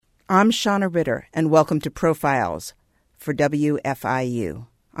I'm Shauna Ritter, and welcome to Profiles for WFIU.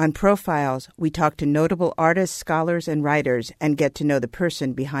 On Profiles, we talk to notable artists, scholars, and writers and get to know the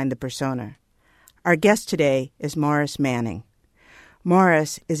person behind the persona. Our guest today is Morris Manning.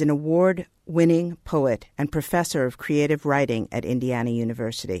 Morris is an award-winning poet and professor of creative writing at Indiana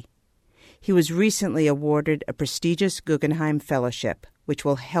University. He was recently awarded a prestigious Guggenheim Fellowship, which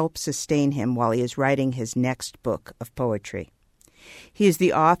will help sustain him while he is writing his next book of poetry. He is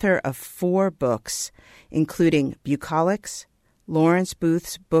the author of 4 books, including Bucolics, Lawrence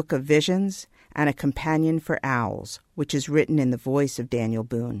Booth's Book of Visions, and A Companion for Owls, which is written in the voice of Daniel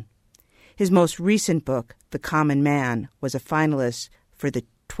Boone. His most recent book, The Common Man, was a finalist for the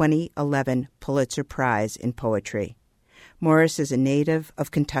 2011 Pulitzer Prize in Poetry. Morris is a native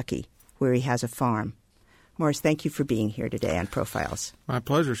of Kentucky, where he has a farm. Morris, thank you for being here today on Profiles. My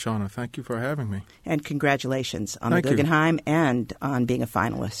pleasure, Shauna. Thank you for having me. And congratulations on the Guggenheim and on being a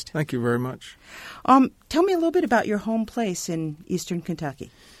finalist. Thank you very much. Tell me a little bit about your home place in eastern Kentucky.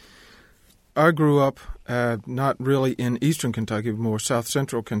 I grew up not really in eastern Kentucky, but more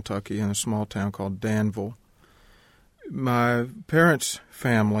south-central Kentucky in a small town called Danville. My parents'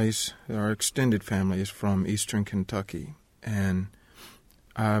 families, our extended family, is from eastern Kentucky, and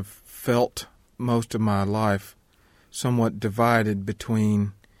I've felt most of my life somewhat divided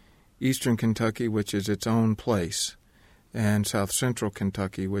between eastern Kentucky, which is its own place, and south-central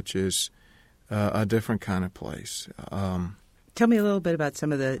Kentucky, which is a different kind of place. Tell me a little bit about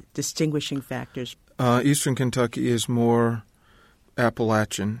some of the distinguishing factors. Eastern Kentucky is more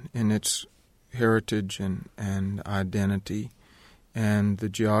Appalachian in its heritage and identity, and the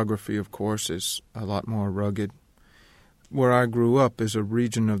geography, of course, is a lot more rugged. Where I grew up is a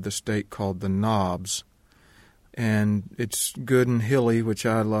region of the state called the Knobs, and it's good and hilly, which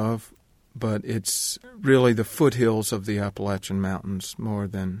I love, but it's really the foothills of the Appalachian Mountains more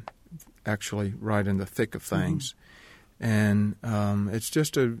than actually right in the thick of things. Mm-hmm. And it's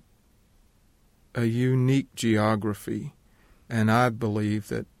just a unique geography, and I believe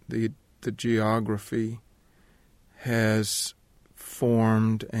that the geography has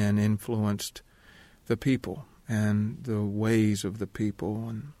formed and influenced the people and the ways of the people.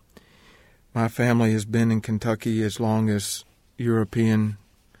 And my family has been in Kentucky as long as European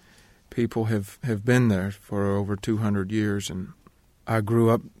people have been there, for over 200 years. And I grew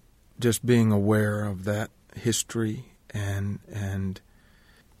up just being aware of that history and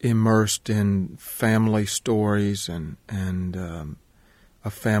immersed in family stories and a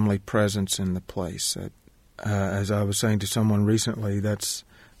family presence in the place. As I was saying to someone recently, that's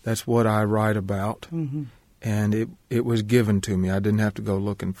what I write about. Mm-hmm. And it was given to me. I didn't have to go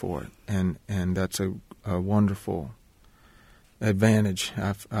looking for it. And that's a wonderful advantage,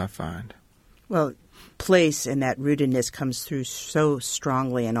 I find. Well, place and that rootedness comes through so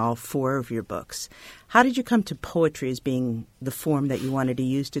strongly in all 4 of your books. How did you come to poetry as being the form that you wanted to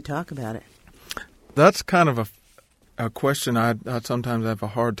use to talk about it? That's kind of a question I sometimes have a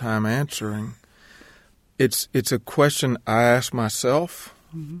hard time answering. It's a question I ask myself.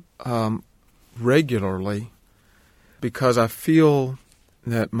 Mm-hmm. Regularly, because I feel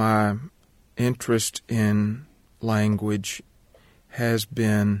that my interest in language has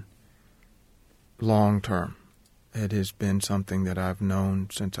been long-term. It has been something that I've known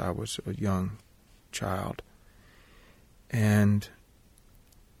since I was a young child. And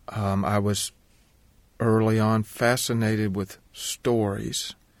I was early on fascinated with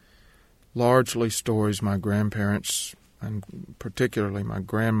stories, largely stories my grandparents and particularly my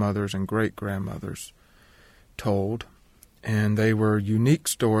grandmothers and great-grandmothers told. And they were unique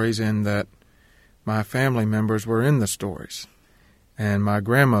stories in that my family members were in the stories, and my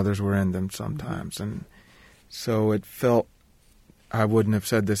grandmothers were in them sometimes. And so it felt, I wouldn't have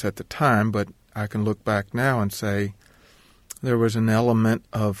said this at the time, but I can look back now and say there was an element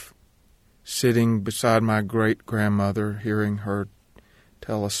of sitting beside my great-grandmother, hearing her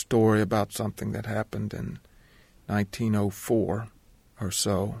tell a story about something that happened in 1904 or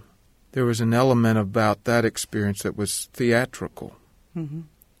so. There was an element about that experience that was theatrical. Mm-hmm.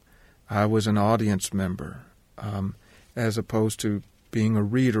 I was an audience member as opposed to being a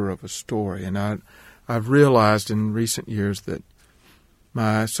reader of a story. And I've realized in recent years that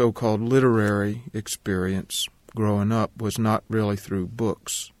my so-called literary experience growing up was not really through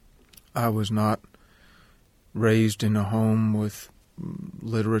books. I was not raised in a home with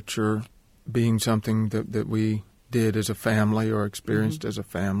literature being something that we did as a family or experienced as a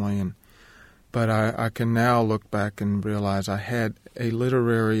family. But I can now look back and realize I had a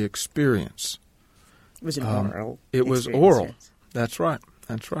literary experience. Was it oral? It was oral. Yes. That's right.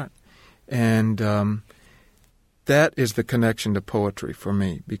 And that is the connection to poetry for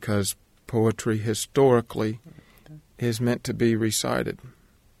me, because poetry historically is meant to be recited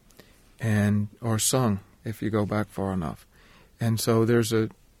or sung if you go back far enough. And so there's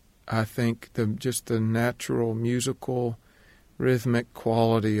I think just the natural musical rhythmic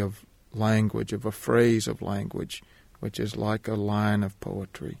quality of language, of a phrase of language, which is like a line of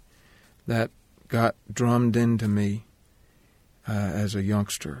poetry, that got drummed into me as a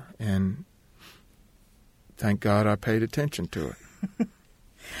youngster, and thank God I paid attention to it.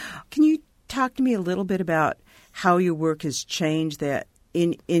 Can you talk to me a little bit about how your work has changed? That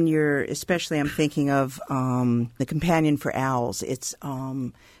in your, especially I'm thinking of The Companion for Owls. It's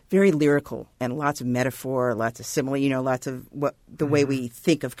very lyrical and lots of metaphor, lots of simile, lots of the way we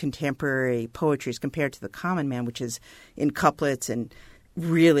think of contemporary poetry as compared to The Common Man, which is in couplets and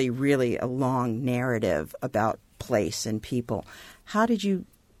really, really a long narrative about place and people. How did you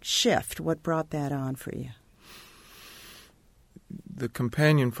shift? What brought that on for you? The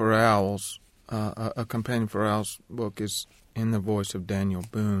Companion for Owls, a Companion for Owls book is in the voice of Daniel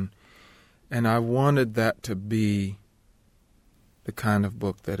Boone, and I wanted that to be the kind of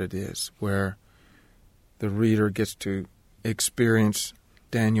book that it is, where the reader gets to experience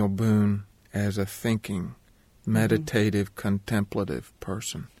Daniel Boone as a thinking, meditative, contemplative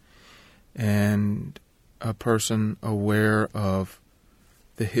person, and a person aware of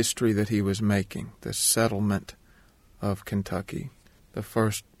the history that he was making, the settlement of Kentucky, the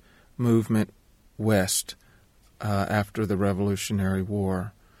first movement west after the Revolutionary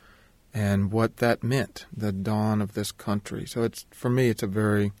War, and what that meant, the dawn of this country. So for me, it's a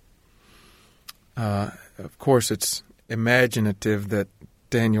very, of course, it's imaginative that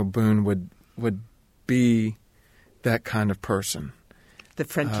Daniel Boone would be that kind of person. The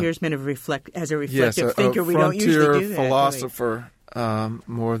frontiersman as a reflective thinker. We don't usually do that. Philosopher,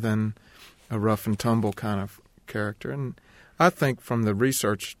 more than a rough and tumble kind of character. And I think from the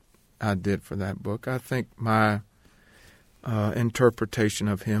research I did for that book, I think my interpretation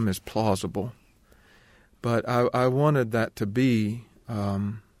of him is plausible. But I wanted that to be a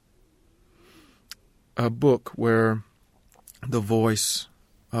book where the voice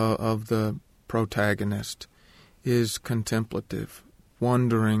of the protagonist is contemplative,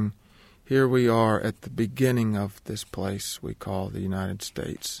 wondering, here we are at the beginning of this place we call the United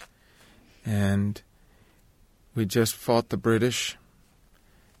States, and we just fought the British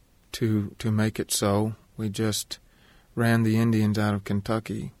to make it so. We just ran the Indians out of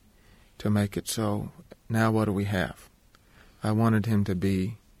Kentucky to make it so. Now what do we have? I wanted him to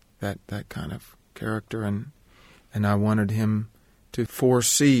be that kind of character, and I wanted him to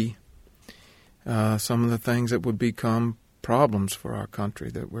foresee some of the things that would become problems for our country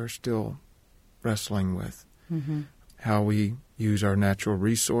that we're still wrestling with. Mm-hmm. How we use our natural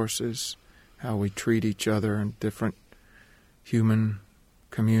resources, how we treat each other in different human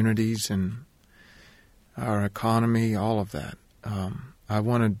communities, and our economy, all of that. I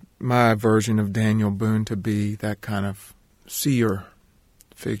wanted my version of Daniel Boone to be that kind of seer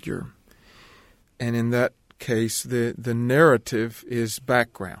figure. And in that case, the narrative is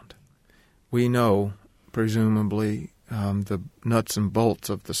background. We know, presumably, the nuts and bolts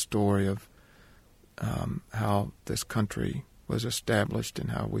of the story of how this country was established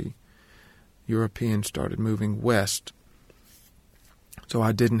and how Europeans started moving west. So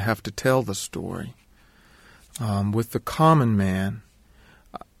I didn't have to tell the story. With The Common Man,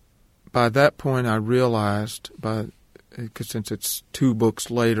 by that point I realized, because since it's 2 books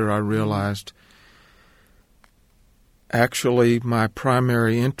later, I realized actually my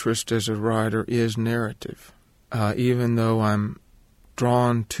primary interest as a writer is narrative. Even though I'm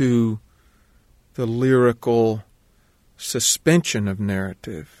drawn to the lyrical suspension of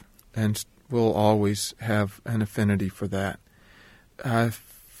narrative and will always have an affinity for that, I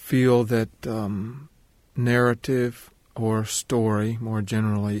feel that narrative or story, more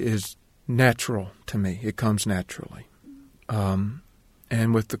generally, is natural to me. It comes naturally.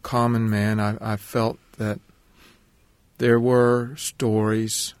 And with The Common Man, I felt that there were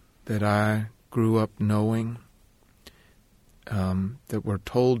stories that I grew up knowing that were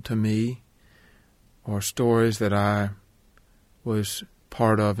told to me, or stories that I was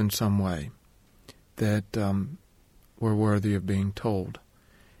part of in some way that were worthy of being told.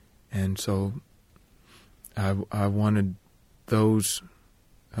 And so I wanted those,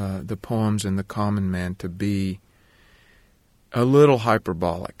 the poems in The Common Man, to be a little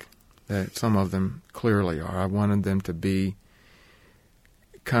hyperbolic, that some of them clearly are. I wanted them to be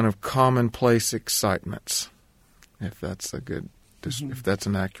kind of commonplace excitements, if that's if that's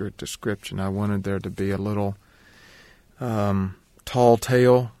an accurate description. I wanted there to be a little tall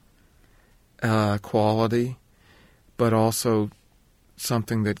tale quality, but also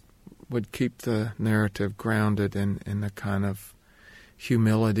something that would keep the narrative grounded in a kind of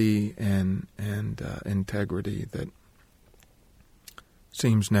humility and integrity that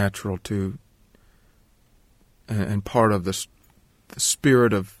seems natural to, and part of the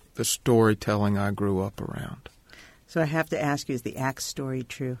spirit of the storytelling I grew up around. So I have to ask you, is the axe story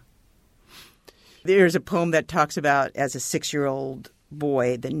true? There's a poem that talks about, as a 6-year-old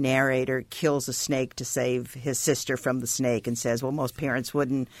boy, the narrator kills a snake to save his sister from the snake and says, well, most parents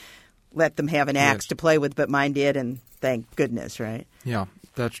wouldn't let them have an axe to play with, but mine did, and thank goodness, right? Yeah,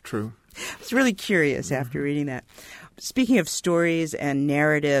 that's true. I was really curious after reading that. Speaking of stories and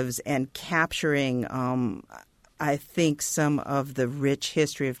narratives and capturing, I think, some of the rich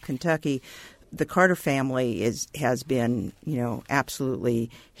history of Kentucky, the Carter family has been, absolutely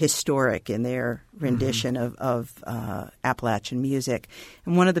historic in their rendition of Appalachian music.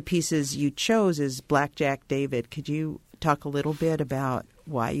 And one of the pieces you chose is Blackjack David. Could you talk a little bit about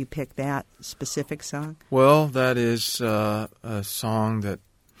why you picked that specific song? Well, that is a song that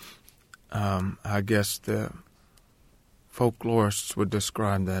I guess the folklorists would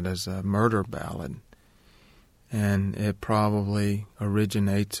describe that as a murder ballad. And it probably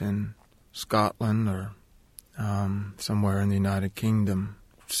originates in Scotland or somewhere in the United Kingdom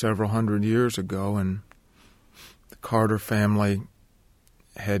several hundred years ago, and the Carter family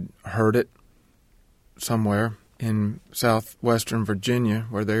had heard it somewhere in southwestern Virginia,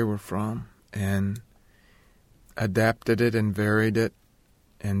 where they were from, and adapted it and varied it,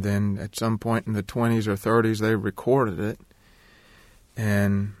 and then at some point in the 20s or 30s they recorded it,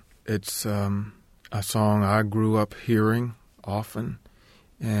 and it's a song I grew up hearing often,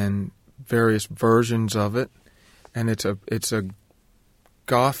 and various versions of it, and it's a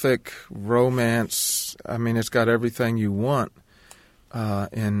gothic romance. I mean, it's got everything you want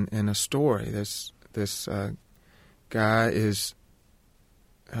in a story. This guy is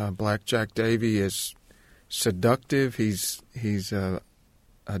Blackjack Davy is seductive. He's a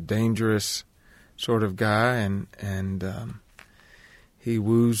dangerous sort of guy, and he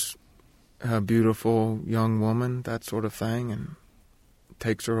woos a beautiful young woman, that sort of thing, and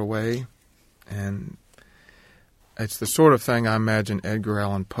takes her away. And it's the sort of thing I imagine Edgar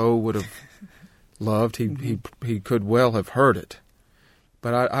Allan Poe would have loved. He could well have heard it.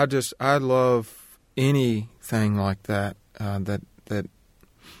 But I love anything like that that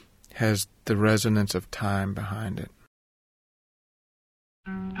has the resonance of time behind it.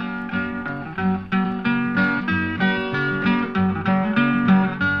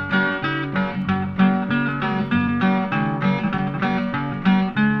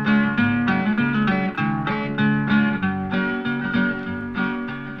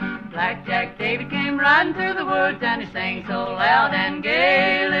 Blackjack David came riding through the woods, and he sang so loud and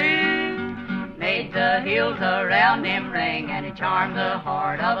gaily, made the hills around him ring, and he charmed the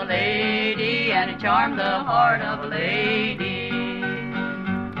heart of a lady, and he charmed the heart of a lady.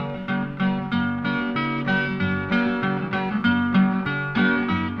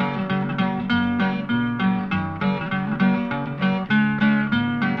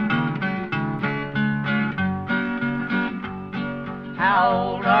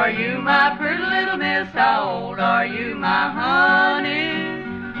 How old are you, my pretty little miss? How old are you, my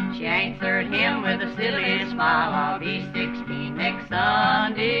honey? She answered him with a silly smile. I'll be 16 next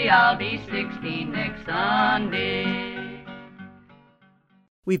Sunday. I'll be 16 next Sunday.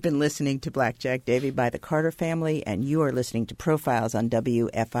 We've been listening to Blackjack Davy by the Carter family, and you are listening to Profiles on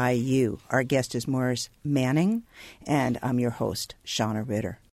WFIU. Our guest is Morris Manning, and I'm your host, Shauna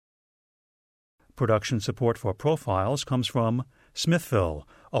Ritter. Production support for Profiles comes from Smithville,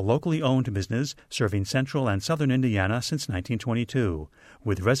 a locally owned business serving central and southern Indiana since 1922,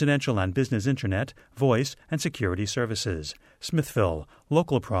 with residential and business internet, voice, and security services. Smithville,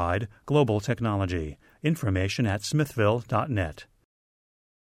 local pride, global technology. Information at smithville.net.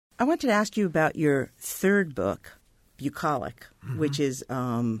 I wanted to ask you about your third book, Bucolic, which is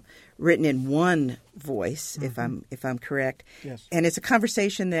written in one voice, if I'm correct. Yes. And it's a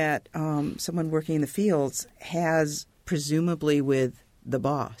conversation that someone working in the fields has presumably with the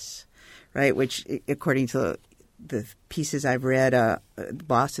boss, right? Which, according to the pieces I've read, the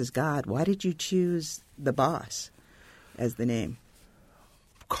boss is God. Why did you choose the boss as the name?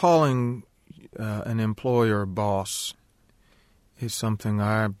 Calling an employer boss is something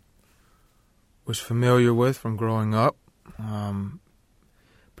I was familiar with from growing up,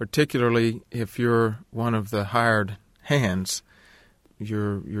 particularly if you're one of the hired hands.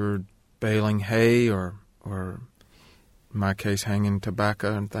 You're baling hay or in my case, hanging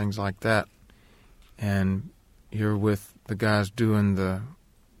tobacco and things like that. And you're with the guys doing the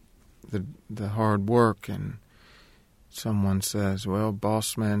hard work, and someone says, well,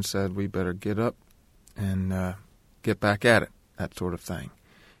 boss man said we better get up and get back at it, that sort of thing.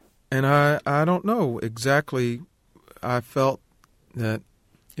 And I don't know exactly. I felt that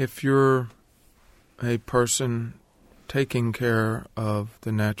if you're a person taking care of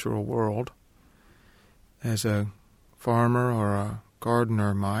the natural world, as a farmer or a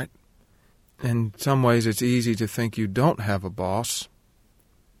gardener might, in some ways it's easy to think you don't have a boss.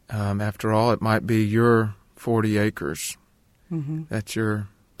 After all, it might be your 40 acres that you're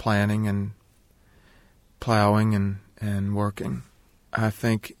planting and plowing and working. I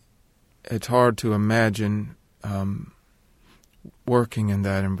think it's hard to imagine working in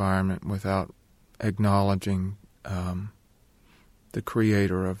that environment without acknowledging the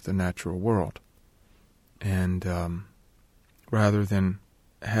creator of the natural world. And rather than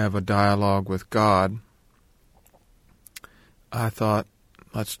have a dialogue with God, I thought,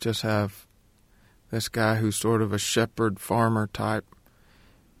 let's just have this guy who's sort of a shepherd farmer type,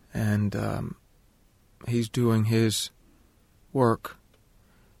 and he's doing his work,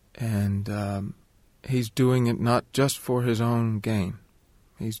 and he's doing it not just for his own gain.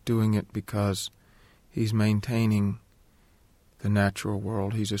 He's doing it because he's maintaining the natural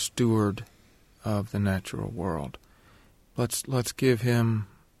world. He's a steward of the natural world. Let's give him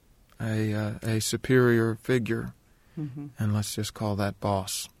a superior figure, and let's just call that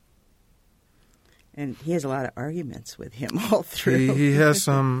boss. And he has a lot of arguments with him all through. He has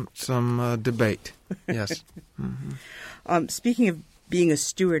some debate. Yes. Speaking of being a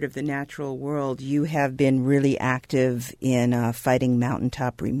steward of the natural world, you have been really active in fighting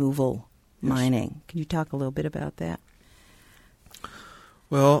mountaintop removal mining. Can you talk a little bit about that?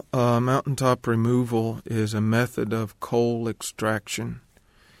 Well, mountaintop removal is a method of coal extraction.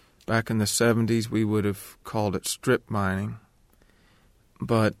 Back in the 70s, we would have called it strip mining.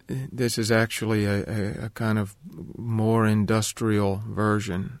 But this is actually a kind of more industrial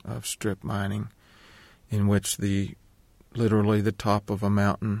version of strip mining, in which literally the top of a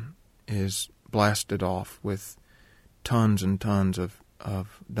mountain is blasted off with tons and tons of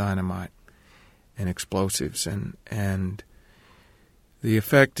dynamite and explosives, and the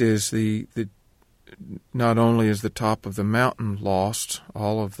effect is not only is the top of the mountain lost,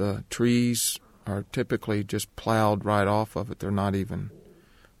 all of the trees are typically just plowed right off of it. They're not even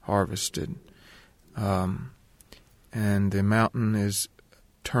harvested. And the mountain is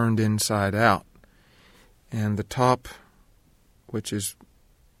turned inside out. And the top, which is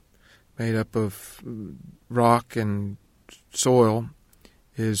made up of rock and soil,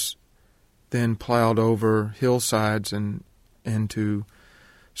 is then plowed over hillsides and into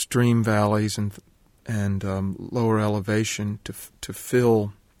stream valleys and lower elevation to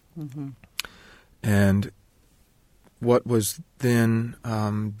fill. And what was then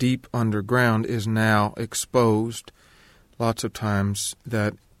deep underground is now exposed. Lots of times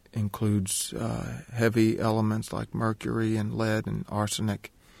that includes heavy elements like mercury and lead and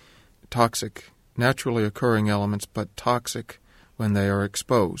arsenic, toxic, naturally occurring elements, but toxic when they are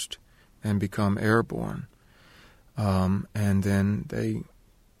exposed and become airborne. And then they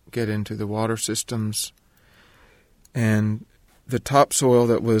get into the water systems, and the topsoil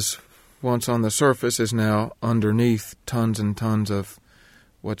that was once on the surface is now underneath tons and tons of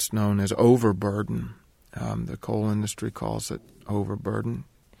what's known as overburden. The coal industry calls it overburden.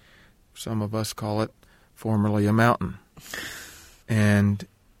 Some of us call it formerly a mountain. And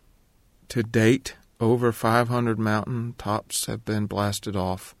to date, over 500 mountain tops have been blasted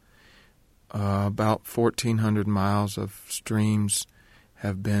off. About 1,400 miles of streams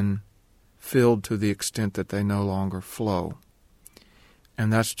have been filled to the extent that they no longer flow.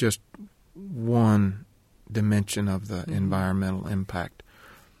 And that's just one dimension of the environmental impact.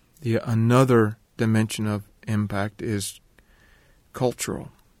 Another dimension of impact is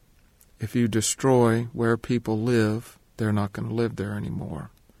cultural. If you destroy where people live, they're not going to live there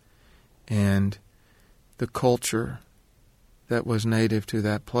anymore. And the culture that was native to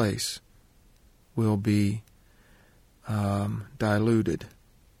that place will be diluted.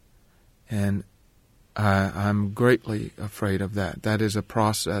 And I'm greatly afraid of that. That is a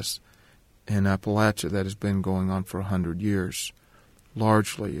process in Appalachia that has been going on for 100 years,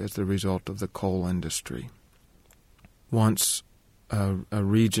 largely as the result of the coal industry. Once a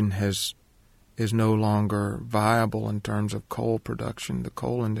region is no longer viable in terms of coal production, the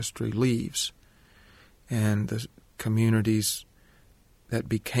coal industry leaves, and the communities that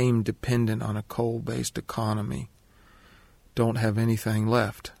became dependent on a coal-based economy don't have anything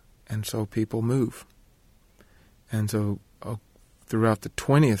left, and so people move. And so throughout the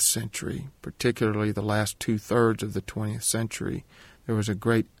 20th century, particularly the last two-thirds of the 20th century, there was a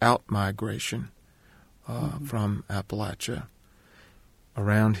great out-migration from Appalachia.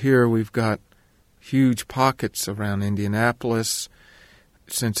 Around here, we've got huge pockets around Indianapolis,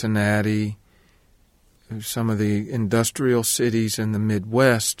 Cincinnati, some of the industrial cities in the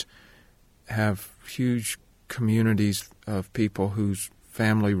Midwest have huge communities of people whose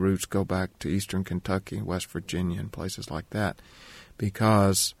family roots go back to eastern Kentucky, West Virginia, and places like that,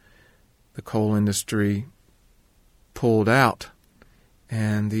 because the coal industry pulled out,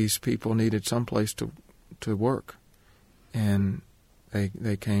 and these people needed someplace to work. And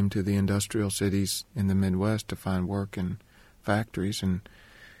they came to the industrial cities in the Midwest to find work in factories, and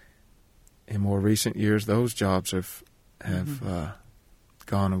in more recent years, those jobs have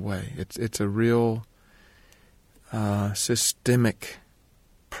gone away. It's a real systemic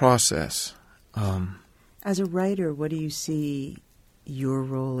process. As a writer, what do you see your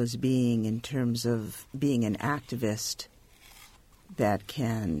role as being in terms of being an activist that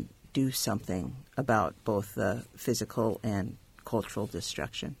can do something about both the physical and cultural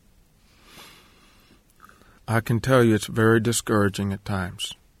destruction? I can tell you it's very discouraging at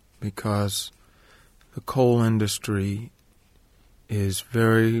times, because the coal industry is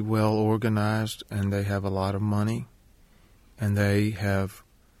very well organized, and they have a lot of money, and they have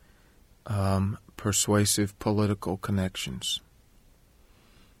persuasive political connections.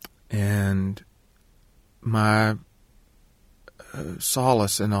 And my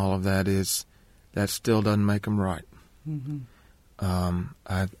solace in all of that is that still doesn't make them right.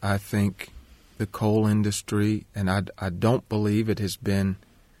 I think the coal industry, and I don't believe it has been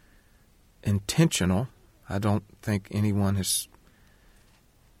intentional. I don't think anyone has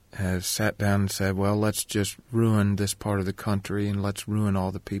sat down and said, well, let's just ruin this part of the country and let's ruin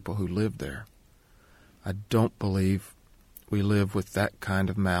all the people who live there. I don't believe we live with that kind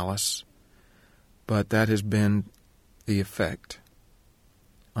of malice, but that has been the effect,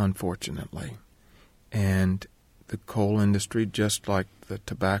 unfortunately. And the coal industry, just like the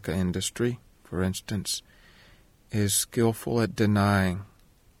tobacco industry, for instance, is skillful at denying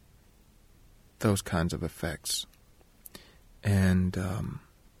those kinds of effects. And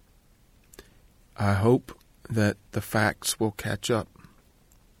I hope that the facts will catch up.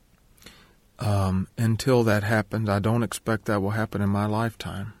 Until that happens, I don't expect that will happen in my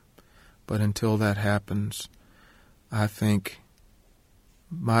lifetime, but until that happens, I think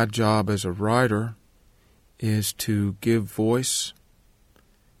my job as a writer is to give voice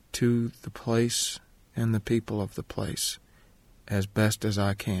to the place and the people of the place as best as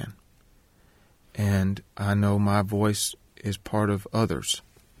I can. And I know my voice is part of others.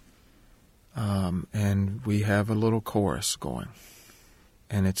 And we have a little chorus going.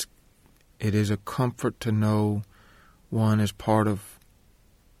 And it is a comfort to know one is part of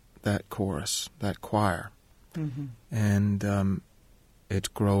that chorus, that choir. Mm-hmm. And it's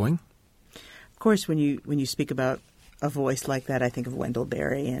growing. Of course, when you speak about a voice like that, I think of Wendell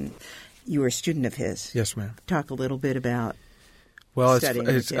Berry, and you were a student of his. Yes, ma'am. Talk a little bit about studying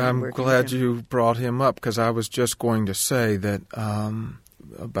with him. I'm glad you brought him up, because I was just going to say that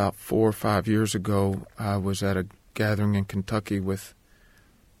about 4 or 5 years ago, I was at a gathering in Kentucky with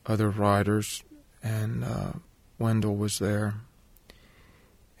other writers, and Wendell was there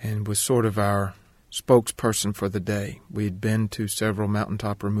and was sort of our spokesperson for the day. We'd been to several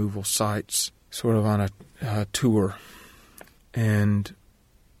mountaintop removal sites, sort of on a tour, and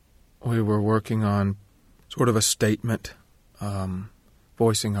we were working on sort of a statement,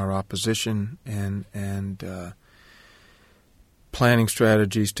 voicing our opposition and planning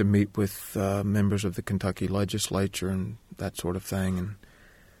strategies to meet with members of the Kentucky legislature and that sort of thing. And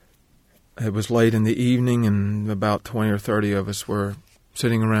it was late in the evening, and about 20 or 30 of us were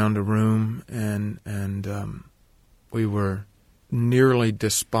sitting around a room, and we were nearly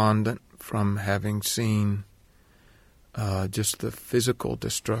despondent from having seen just the physical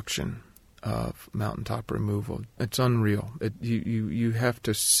destruction of mountaintop removal. It's unreal. You have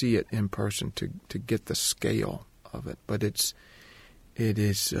to see it in person to get the scale of it, but it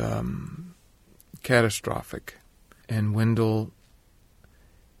is catastrophic. And Wendell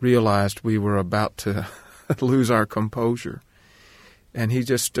realized we were about to lose our composure, and he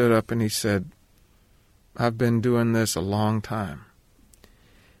just stood up and he said, I've been doing this a long time,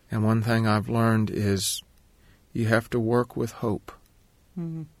 and one thing I've learned is you have to work with hope.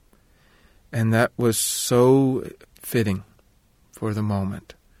 Mm-hmm. And that was so fitting for the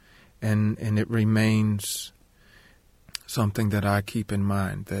moment, and it remains something that I keep in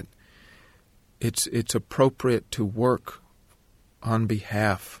mind, that it's appropriate to work on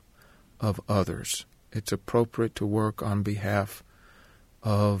behalf of others. It's appropriate to work on behalf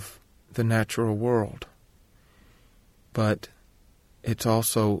of the natural world. But it's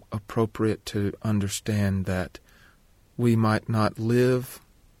also appropriate to understand that we might not live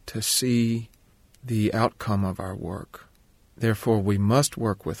to see the outcome of our work. Therefore, we must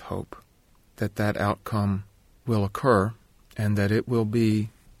work with hope that that outcome will occur and that it will be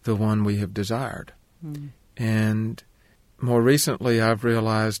the one we have desired. And more recently, I've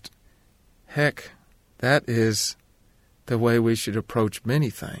realized, heck, that is the way we should approach many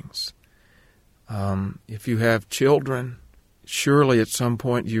things. If you have children, surely at some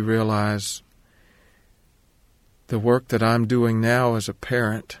point you realize the work that I'm doing now as a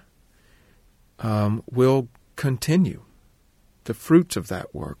parent will continue. The fruits of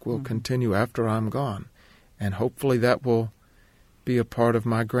that work will continue after I'm gone. And hopefully that will be a part of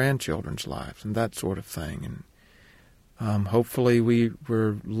my grandchildren's lives and that sort of thing. And hopefully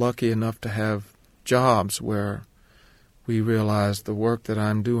we're lucky enough to have jobs where we realize the work that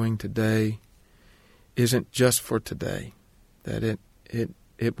I'm doing today isn't just for today, that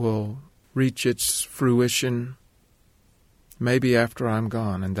it will reach its fruition maybe after I'm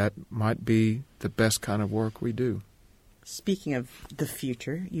gone, and that might be the best kind of work we do. Speaking of the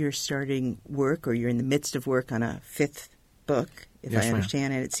future, you're starting work, or you're in the midst of work on a 5th book, if Yes, I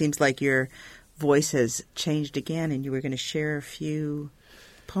understand, and it seems like your voice has changed again, and you were going to share a few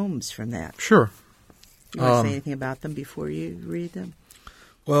poems from that. Sure. You want to say anything about them before you read them?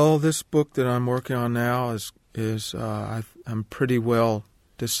 Well, this book that I'm working on now I'm pretty well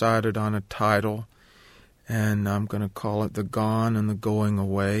decided on a title, and I'm going to call it The Gone and the Going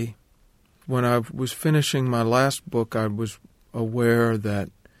Away. When I was finishing my last book, I was aware that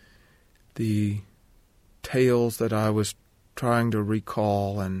the tales that I was trying to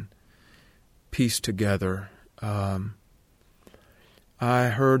recall and piece together, I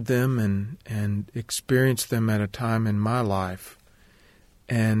heard them and experienced them at a time in my life,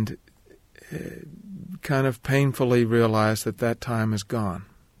 and kind of painfully realized that time is gone.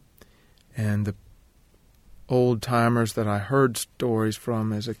 And the old-timers that I heard stories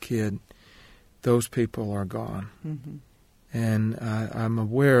from as a kid, those people are gone. Mm-hmm. And I'm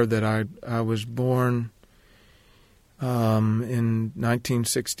aware that I was born in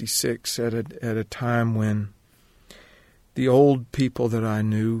 1966 at a time when the old people that I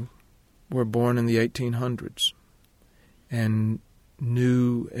knew were born in the 1800s and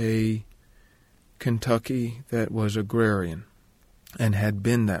knew a Kentucky that was agrarian and had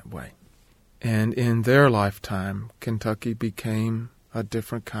been that way. And in their lifetime, Kentucky became a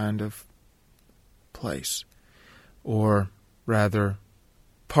different kind of place, or rather,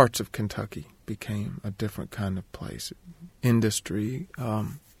 parts of Kentucky became a different kind of place. Industry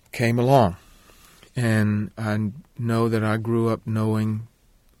came along, and I know that I grew up knowing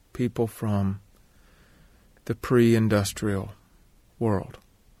people from the pre-industrial world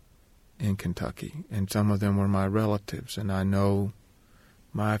in Kentucky, and some of them were my relatives, and I know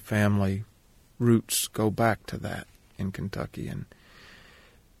my family roots go back to that in Kentucky. And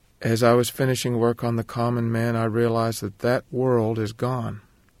as I was finishing work on The Common Man, I realized that world is gone.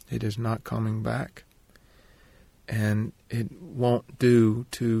 It is not coming back. And it won't do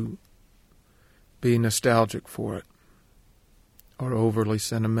to be nostalgic for it or overly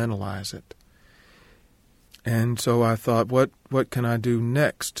sentimentalize it. And so I thought, what can I do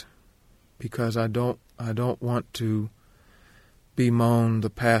next? Because I don't want to bemoan the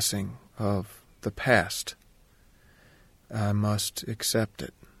passing of the past. I must accept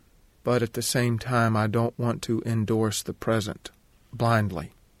it. But at the same time, I don't want to endorse the present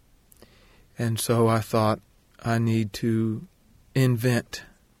blindly. And so I thought I need to invent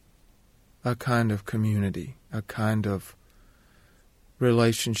a kind of community, a kind of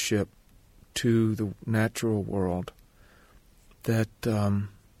relationship to the natural world that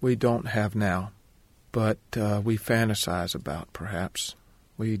we don't have now, but we fantasize about, perhaps.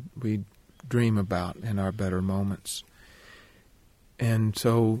 We dream about in our better moments. And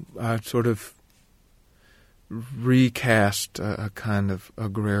so I sort of recast a kind of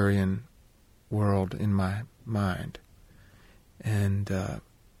agrarian world in my mind, and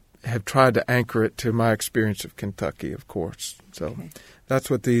have tried to anchor it to my experience of Kentucky, of course. So that's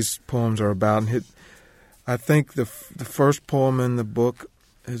what these poems are about. And I think the first poem in the book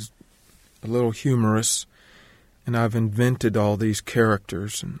is a little humorous, and I've invented all these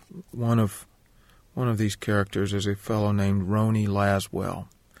characters. And one of these characters is a fellow named Roni Laswell,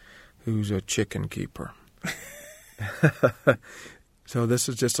 who's a chicken keeper. So this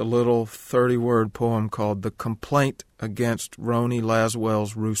is just a little 30-word poem called The Complaint Against Roni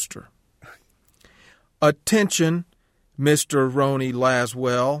Laswell's Rooster. Attention, Mr. Roni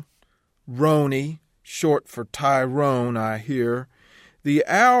Laswell. Roni, short for Tyrone, I hear. The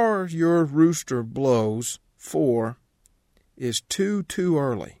hour your rooster blows, 4, is too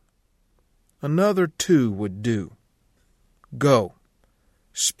early. Another 2 would do. Go.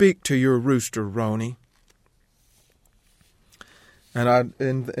 Speak to your rooster, Roni. And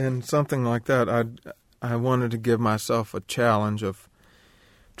in something like that, I wanted to give myself a challenge of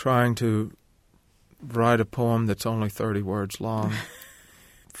trying to write a poem that's only 30 words long,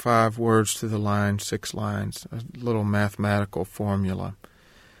 5 words to the line, 6 lines, a little mathematical formula.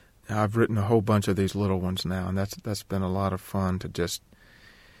 I've written a whole bunch of these little ones now, and that's been a lot of fun to just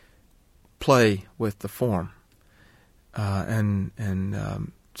play with the form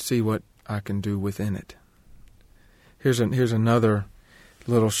and see what I can do within it. Here's another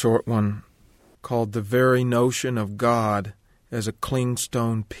little short one called The Very Notion of God as a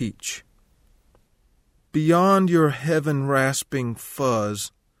Clingstone Peach. Beyond your heaven-rasping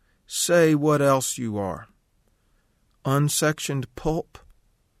fuzz, say what else you are. Unsectioned pulp,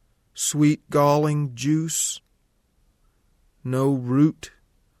 sweet galling juice, no root,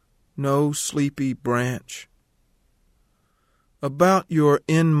 no sleepy branch. About your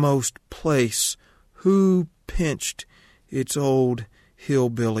inmost place, who pinched its old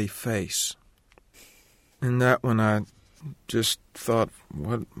hillbilly face? In that one, I just thought,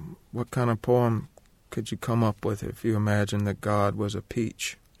 what kind of poem could you come up with if you imagine that God was a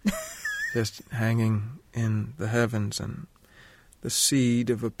peach, just hanging in the heavens, and the seed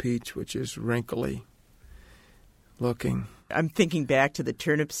of a peach, which is wrinkly looking. I'm thinking back to the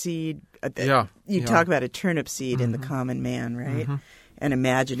turnip seed. You talk about a turnip seed in The Common Man, right? Mm-hmm. And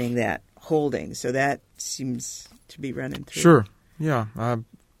imagining that holding. So that seems to be running through. Sure. Yeah.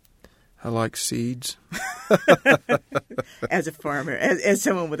 I like seeds. As a farmer, as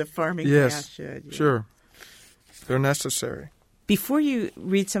someone with a farming past should. Yeah. Sure. They're necessary. Before you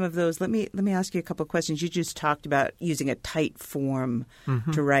read some of those, let me ask you a couple of questions. You just talked about using a tight form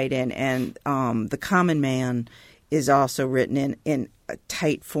to write in, and The Common Man is also written in a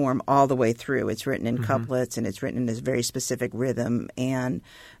tight form all the way through. It's written in couplets, and it's written in this very specific rhythm and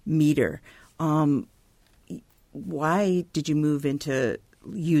meter. Why did you move into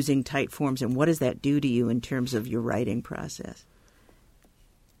using tight forms, and what does that do to you in terms of your writing process?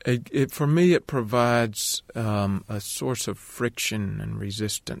 For me, it provides a source of friction and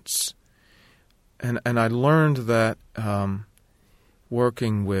resistance. And I learned that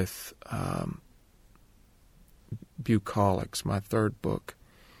working with Bucolics, my third book,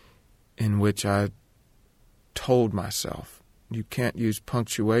 in which I told myself, you can't use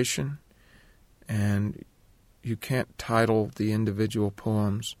punctuation, and you can't title the individual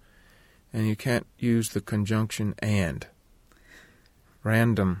poems, and you can't use the conjunction and.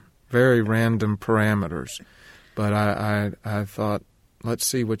 Very random parameters. But I thought, let's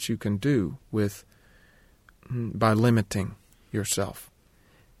see what you can do by limiting yourself.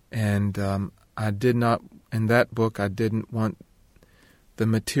 And I did not, in that book, I didn't want the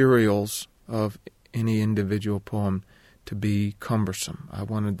materials of any individual poem to be cumbersome. I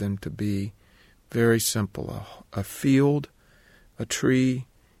wanted them to be very simple, a field, a tree,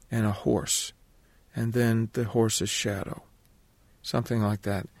 and a horse, and then the horse's shadow, something like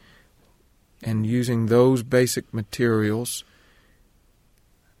that. And using those basic materials,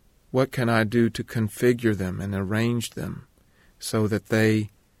 what can I do to configure them and arrange them so that they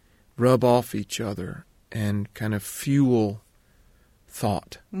rub off each other and kind of fuel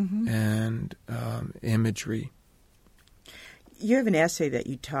thought and imagery. You have an essay that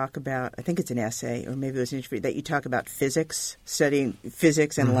you talk about, I think it's an essay, or maybe it was an interview, that you talk about physics, studying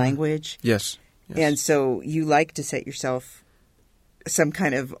physics and language. Yes. And so you like to set yourself some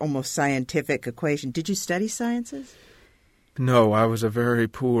kind of almost scientific equation. Did you study sciences? No, I was a very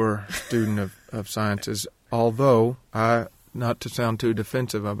poor student of sciences, although, not to sound too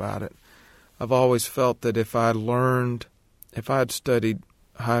defensive about it, I've always felt that if I had studied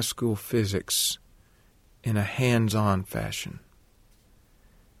high school physics in a hands-on fashion,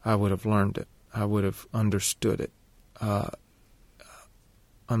 I would have learned it. I would have understood it.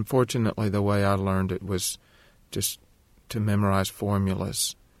 Unfortunately, the way I learned it was just to memorize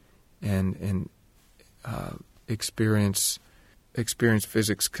formulas and experience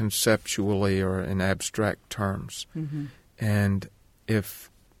physics conceptually or in abstract terms. Mm-hmm. And if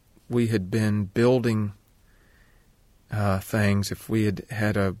we had been building things, if we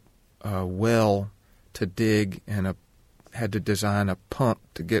had a well to dig and had to design a pump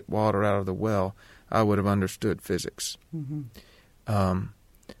to get water out of the well, I would have understood physics. Mm-hmm.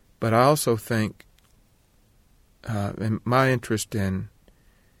 But I also think my interest in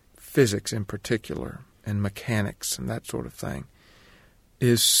physics in particular and mechanics and that sort of thing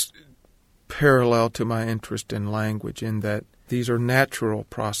is parallel to my interest in language, in that these are natural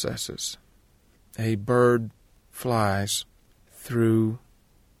processes. A bird flies through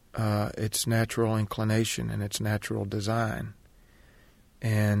its natural inclination and its natural design.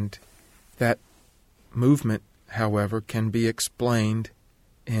 And that movement, however, can be explained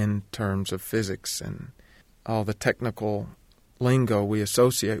in terms of physics and all the technical lingo we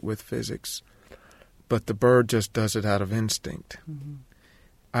associate with physics, but the bird just does it out of instinct. Mm-hmm.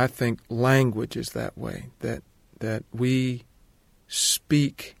 I think language is that way, that we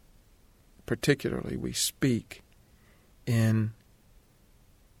speak, particularly we speak in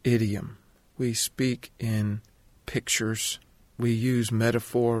idiom. We speak in pictures. We use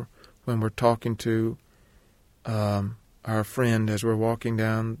metaphor when we're talking to our friend as we're walking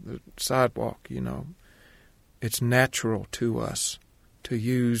down the sidewalk, you know. It's natural to us to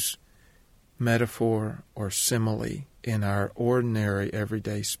use metaphor or simile in our ordinary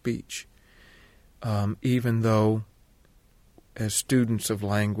everyday speech, even though as students of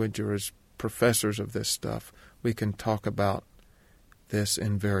language or as professors of this stuff, we can talk about this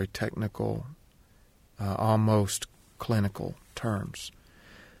in very technical, almost clinical terms.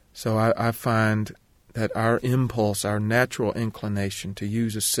 So I find that our impulse, our natural inclination to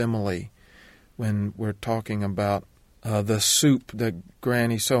use a simile when we're talking about the soup that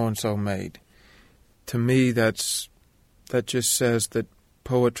Granny so-and-so made, to me that just says that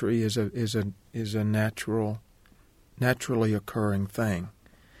poetry is a naturally occurring thing,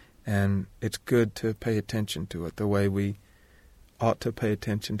 and it's good to pay attention to it the way we ought to pay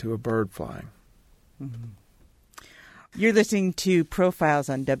attention to a bird flying. Mm-hmm. You're listening to Profiles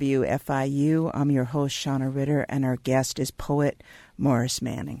on WFIU. I'm your host, Shauna Ritter, and our guest is poet Morris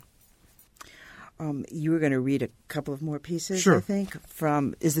Manning. You were going to read a couple of more pieces, sure. I think.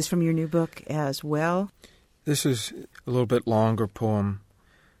 Is this from your new book as well? This is a little bit longer poem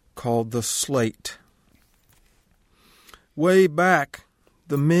called The Slate. Way back,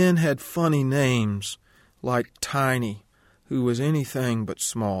 the men had funny names like Tiny, who was anything but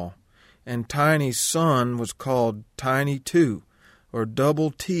small, and Tiny's son was called Tiny 2, or Double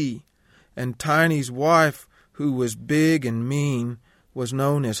T, and Tiny's wife, who was big and mean, was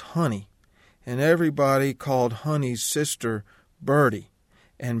known as Honey, and everybody called Honey's sister Birdie,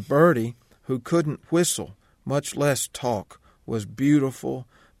 and Birdie, who couldn't whistle, much less talk, was beautiful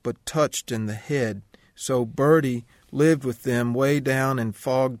but touched in the head, so Birdie lived with them way down in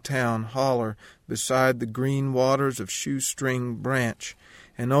Fogtown Holler beside the green waters of Shoestring Branch,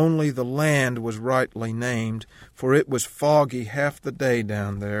 and only the land was rightly named, for it was foggy half the day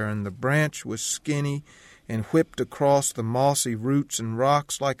down there, and the branch was skinny and whipped across the mossy roots and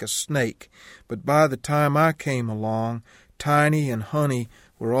rocks like a snake. But by the time I came along, Tiny and Honey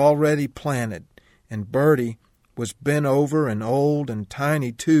were already planted, and Birdie was bent over and old, and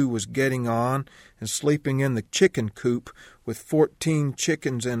Tiny, too, was getting on and sleeping in the chicken coop with 14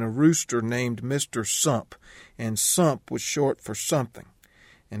 chickens and a rooster named Mr. Sump, and Sump was short for something.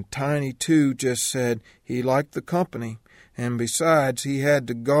 And Tiny, too, just said he liked the company, and besides he had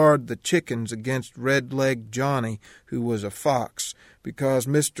to guard the chickens against Red-Leg Johnny, who was a fox, because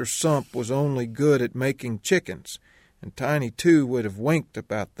Mr. Sump was only good at making chickens. And Tiny, too, would have winked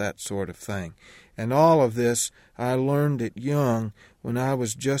about that sort of thing. And all of this I learned it young, when I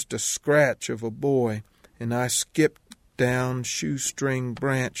was just a scratch of a boy, and I skipped down Shoestring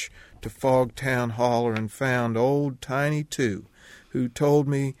Branch to Fogtown Holler and found old Tiny, too, who told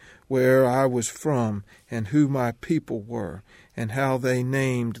me where I was from and who my people were and how they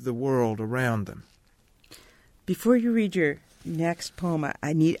named the world around them. Before you read your next poem,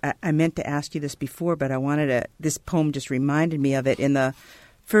 I meant to ask you this before, but this poem just reminded me of it. In the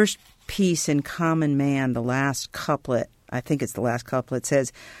first piece in Common Man, the last couplet, I think it's the last couplet,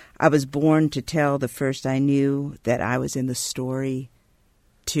 says, I was born to tell the first I knew that I was in the story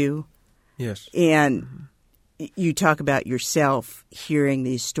too. Yes. And you talk about yourself hearing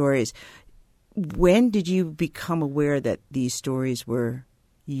these stories. When did you become aware that these stories were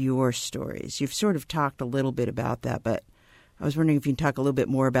your stories? You've sort of talked a little bit about that, but I was wondering if you can talk a little bit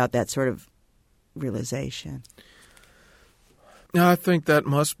more about that sort of realization. Now, I think that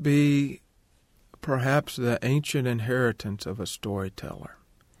must be perhaps the ancient inheritance of a storyteller.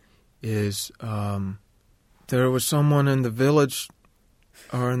 Is there was someone in the village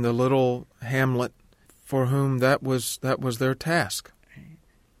or in the little hamlet for whom that was their task,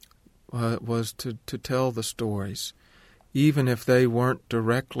 was to tell the stories, even if they weren't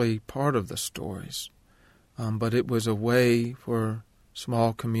directly part of the stories. But it was a way for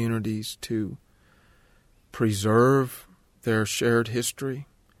small communities to preserve their shared history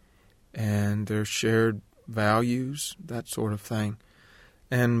and their shared values, that sort of thing.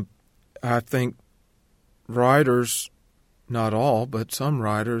 And I think writers, not all, but some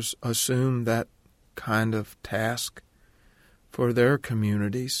writers, assume that kind of task for their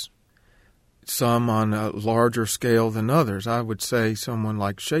communities, some on a larger scale than others. I would say someone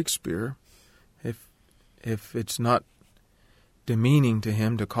like Shakespeare, if it's not demeaning to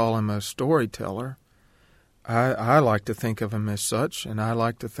him to call him a storyteller, I like to think of him as such, and I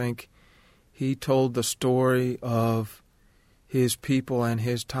like to think he told the story of his people and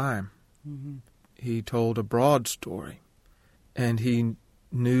his time. Mm-hmm. He told a broad story, and he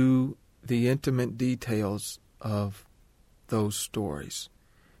knew the intimate details of those stories.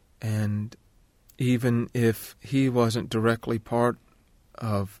 And even if he wasn't directly part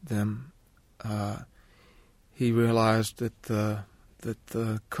of them, he realized that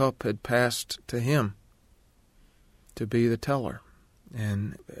the cup had passed to him to be the teller.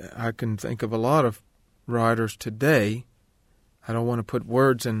 And I can think of a lot of writers today, I don't want to put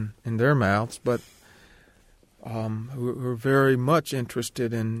words in their mouths, but who are very much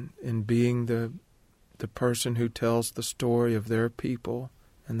interested in being the person who tells the story of their people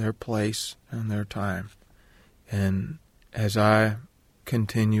and their place and their time. And as I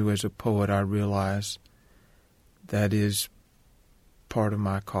continue as a poet, I realize that is part of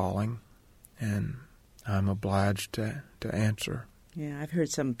my calling, and I'm obliged to answer. Yeah, I've heard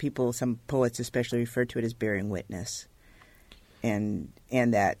some people, some poets especially, refer to it as bearing witness, and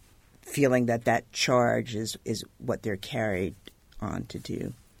that feeling that charge is what they're carried on to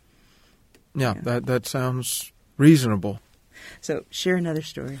do. Yeah, that sounds reasonable. So share another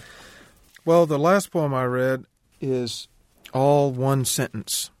story. Well, the last poem I read is all one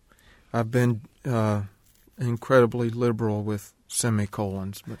sentence. I've been incredibly liberal with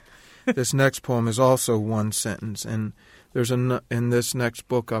semicolons, but this next poem is also one sentence. And there's in this next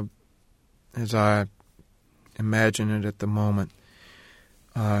book, as I imagine it at the moment,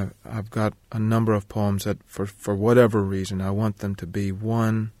 I've got a number of poems that, for whatever reason, I want them to be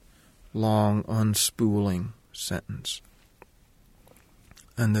one long, unspooling sentence.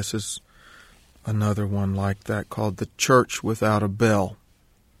 And this is another one like that, called The Church Without a Bell.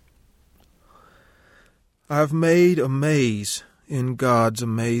 I've made a maze in God's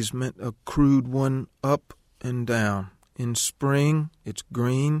amazement, a crude one up and down. In spring it's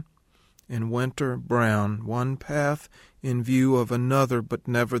green, in winter brown, one path in view of another, but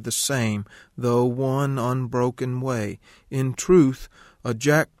never the same, though one unbroken way. In truth, a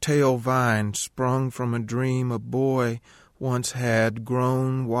jack-tail vine sprung from a dream a boy once had,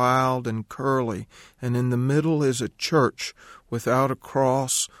 grown wild and curly, and in the middle is a church without a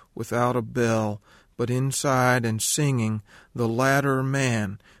cross, without a bell, but inside and singing the latter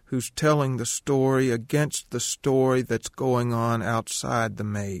man who's telling the story against the story that's going on outside the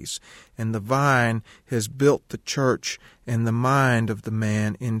maze. And the vine has built the church and the mind of the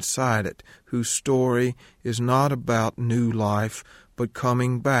man inside it, whose story is not about new life, but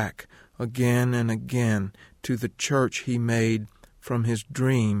coming back again and again to the church he made from his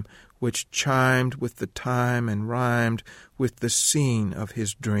dream, which chimed with the time and rhymed with the scene of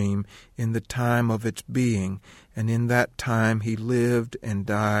his dream in the time of its being. And in that time he lived and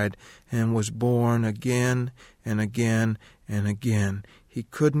died and was born again and again and again. He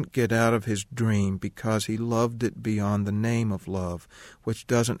couldn't get out of his dream because he loved it beyond the name of love, which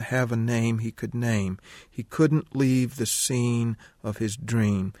doesn't have a name he could name. He couldn't leave the scene of his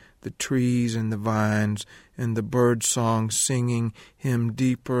dream, the trees and the vines and the bird song singing him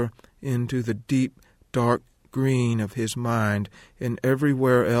deeper into the deep, dark green of his mind, and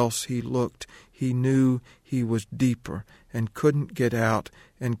everywhere else he looked, he knew he was deeper and couldn't get out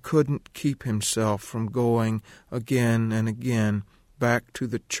and couldn't keep himself from going again and again back to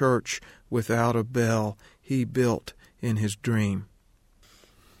the church without a bell he built in his dream.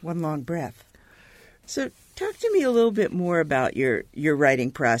 One long breath. So talk to me a little bit more about your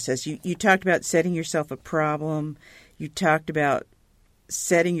writing process. You talked about setting yourself a problem. You talked about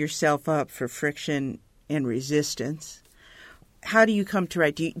setting yourself up for friction and resistance. How do you come to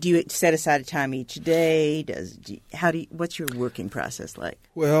write? Do you set aside a time each day? What's your working process like?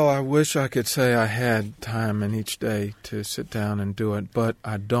 Well, I wish I could say I had time in each day to sit down and do it, but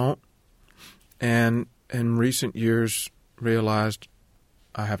I don't. And in recent years, realized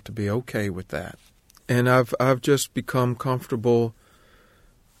I have to be okay with that. And I've just become comfortable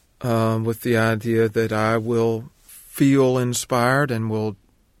with the idea that I will feel inspired and will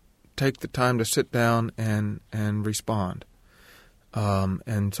take the time to sit down and respond.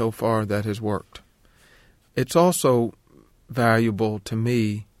 And so far that has worked. It's also valuable to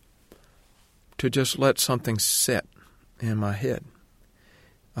me to just let something sit in my head.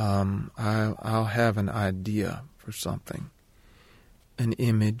 I'll have an idea for something, an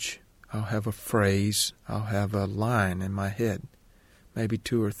image, I'll have a phrase, I'll have a line in my head, maybe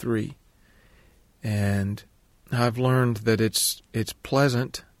 2 or 3. And I've learned that it's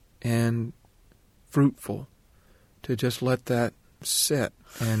pleasant and fruitful to just let that sit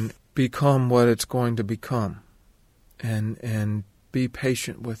and become what it's going to become, and be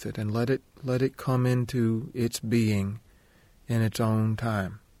patient with it and let it come into its being in its own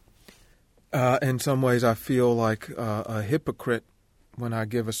time. In some ways, I feel like a hypocrite when I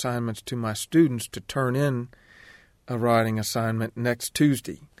give assignments to my students to turn in a writing assignment next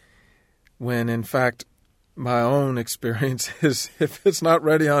Tuesday, when in fact my own experience is if it's not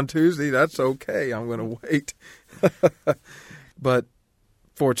ready on Tuesday, that's okay. I'm going to wait. But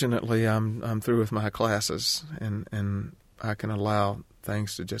fortunately, I'm through with my classes, and I can allow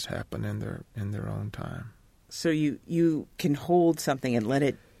things to just happen in their own time. So you can hold something and let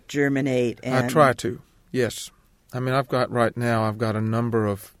it germinate. And I try to, yes. I mean, I've got a number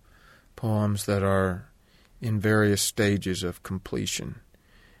of poems that are in various stages of completion.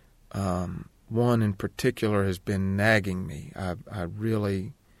 One in particular has been nagging me.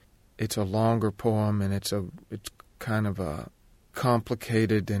 It's a longer poem, and it's kind of a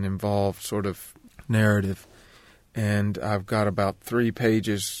complicated and involved sort of narrative, and I've got about 3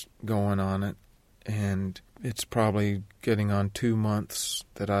 pages going on it, and it's probably getting on 2 months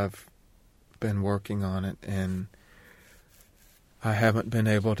that I've been working on it, and I haven't been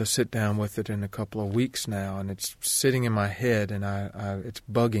able to sit down with it in a couple of weeks now, and it's sitting in my head, and it's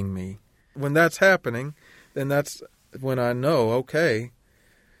bugging me. When that's happening, then that's when I know, okay,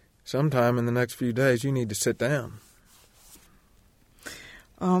 sometime in the next few days you need to sit down.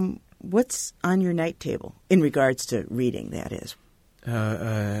 What's on your night table in regards to reading, that is?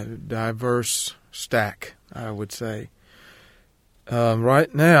 A diverse stack, I would say.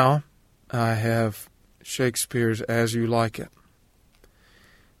 Right now, I have Shakespeare's As You Like It,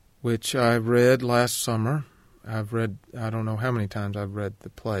 which I read last summer. I don't know how many times I've read the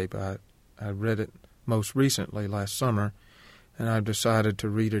play, but I read it most recently last summer, and I've decided to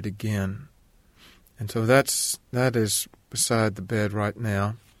read it again. And so that is beside the bed right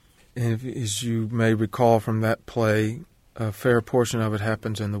now. And as you may recall from that play, a fair portion of it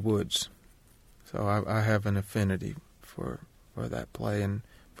happens in the woods. So I have an affinity for that play and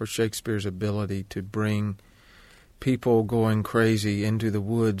for Shakespeare's ability to bring people going crazy into the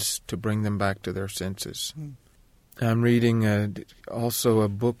woods to bring them back to their senses. I'm reading also a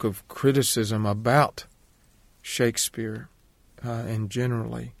book of criticism about Shakespeare and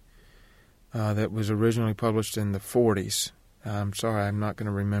generally that was originally published in the 40s. I'm sorry, I'm not going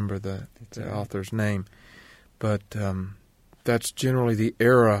to remember the author's name, but that's generally the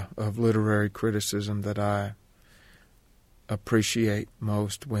era of literary criticism that I appreciate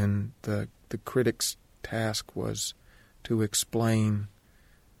most, when the critic's task was to explain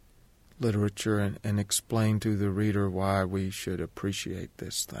literature and explain to the reader why we should appreciate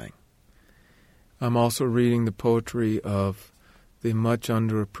this thing. I'm also reading the poetry of the much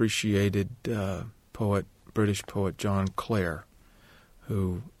underappreciated British poet John Clare,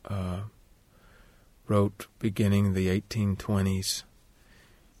 who wrote beginning the 1820s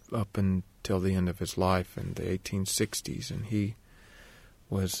up until the end of his life in the 1860s, and he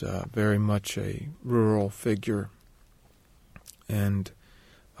was very much a rural figure and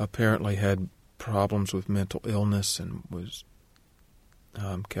apparently had problems with mental illness and was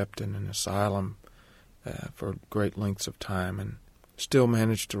kept in an asylum for great lengths of time, and still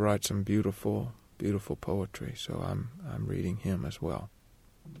managed to write some beautiful poetry. So I'm reading him as well.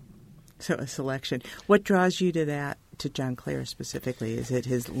 So a selection. What draws you to John Clare specifically? Is it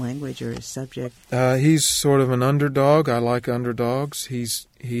his language or his subject? He's sort of an underdog. I like underdogs. He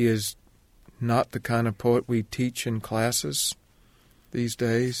is not the kind of poet we teach in classes these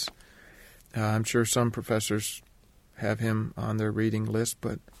days. I'm sure some professors have him on their reading list,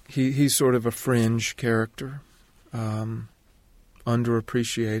 but he's sort of a fringe character,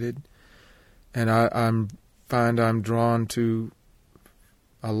 underappreciated. And I find I'm drawn to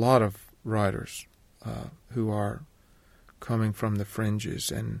a lot of writers who are coming from the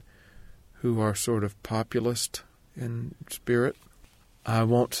fringes and who are sort of populist in spirit. I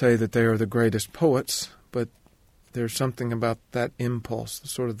won't say that they are the greatest poets, but there's something about that impulse,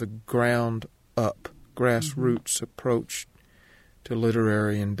 sort of the ground-up, grassroots approach to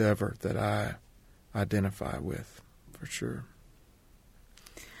literary endeavor that I identify with, for sure.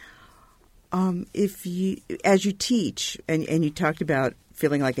 As you teach, and you talked about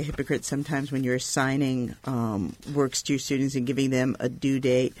feeling like a hypocrite sometimes when you're assigning works to your students and giving them a due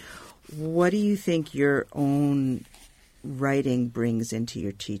date, what do you think your own writing brings into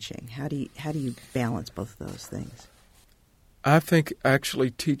your teaching? How do you balance both of those things? I think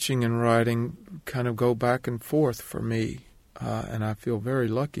actually teaching and writing kind of go back and forth for me, and I feel very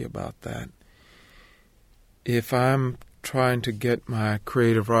lucky about that. if I'm trying to get my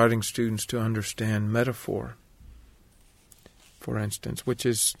creative writing students to understand metaphor, for instance, which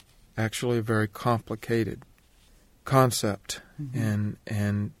is actually a very complicated concept,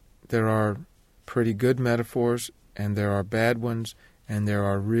 and there are pretty good metaphors, and there are bad ones, and there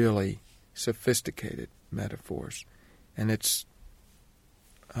are really sophisticated metaphors. And it's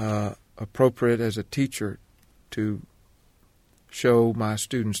appropriate as a teacher to show my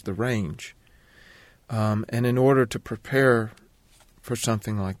students the range. And in order to prepare for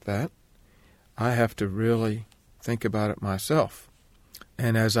something like that, I have to really think about it myself.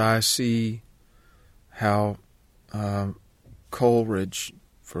 And as I see how Coleridge,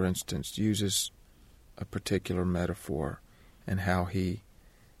 for instance, uses a particular metaphor and how he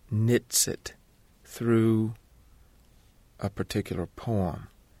knits it through a particular poem,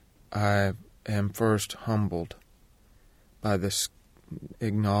 I am first humbled by this,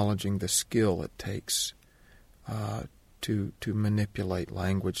 acknowledging the skill it takes to manipulate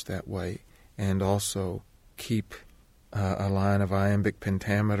language that way, and also keep a line of iambic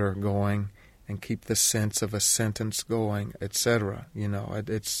pentameter going, and keep the sense of a sentence going, etc. You know,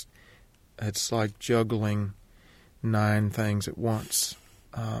 it's like juggling 9 things at once,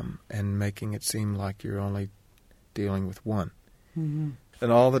 and making it seem like you're only dealing with one. Mm-hmm.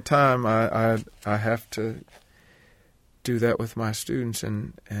 And all the time, I have to do that with my students,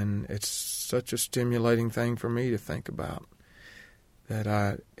 and it's such a stimulating thing for me to think about,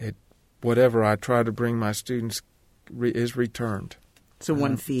 that whatever I try to bring my students is returned. So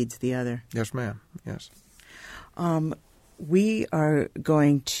one feeds the other. Yes, ma'am. Yes. We are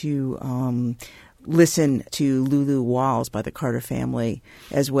going to listen to Lulu Walls by the Carter Family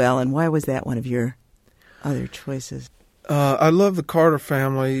as well. And why was that one of your other choices? I love the Carter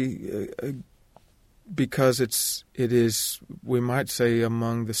Family because it is, we might say,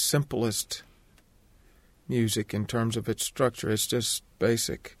 among the simplest music in terms of its structure. It's just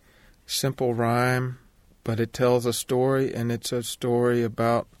basic, simple rhyme, but it tells a story, and it's a story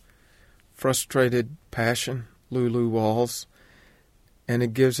about frustrated passion, Lulu Walls, and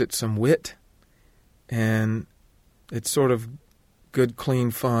it gives it some wit, and it's sort of good,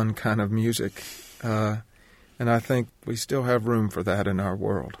 clean, fun kind of music. And I think we still have room for that in our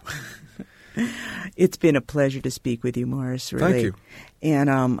world. It's been a pleasure to speak with you, Morris, really. Thank you. And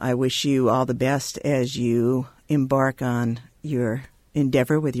I wish you all the best as you embark on your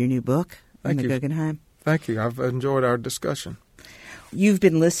endeavor with your new book on the Guggenheim. Thank you. I've enjoyed our discussion. You've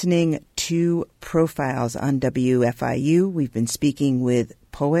been listening to Profiles on WFIU. We've been speaking with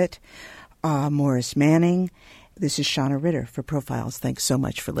poet Morris Manning. This is Shauna Ritter for Profiles. Thanks so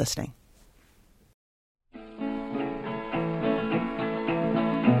much for listening.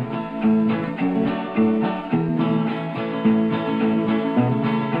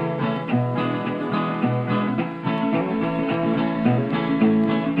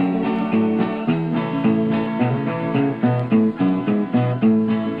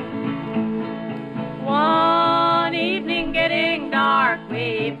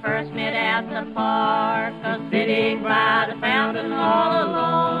 Park, a sitting by the fountain all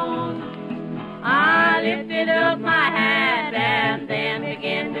alone. I lifted up my hat and then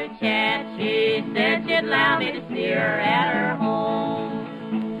began to chat. She said she'd allow me to see her at her home.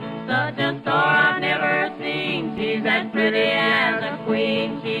 Such a star I've never seen. She's as pretty as a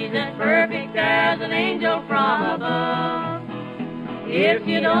queen. She's as perfect as an angel from above. If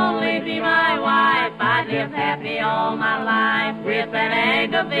you'd only be my wife, I'd live happy all my life with that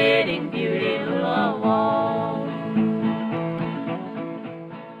aggravating beauty, Lulu Walls.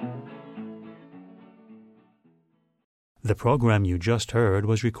 The program you just heard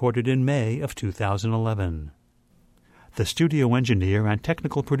was recorded in May of 2011. The studio engineer and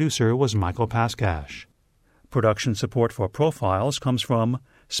technical producer was Michael Paskash. Production support for Profiles comes from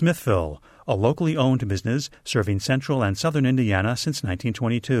Smithville, a locally owned business serving central and southern Indiana since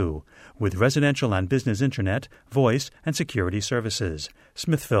 1922, with residential and business internet, voice, and security services.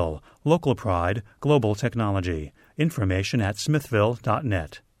 Smithville, local pride, global technology. Information at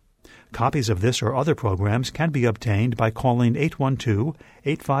smithville.net. Copies of this or other programs can be obtained by calling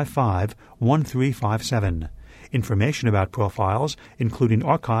 812-855-1357. Information about Profiles, including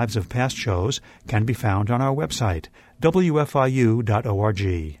archives of past shows, can be found on our website,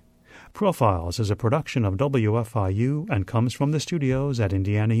 wfiu.org. Profiles is a production of WFIU and comes from the studios at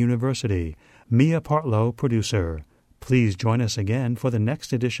Indiana University. Mia Partlow, producer. Please join us again for the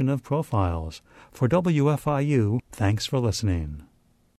next edition of Profiles. For WFIU, thanks for listening.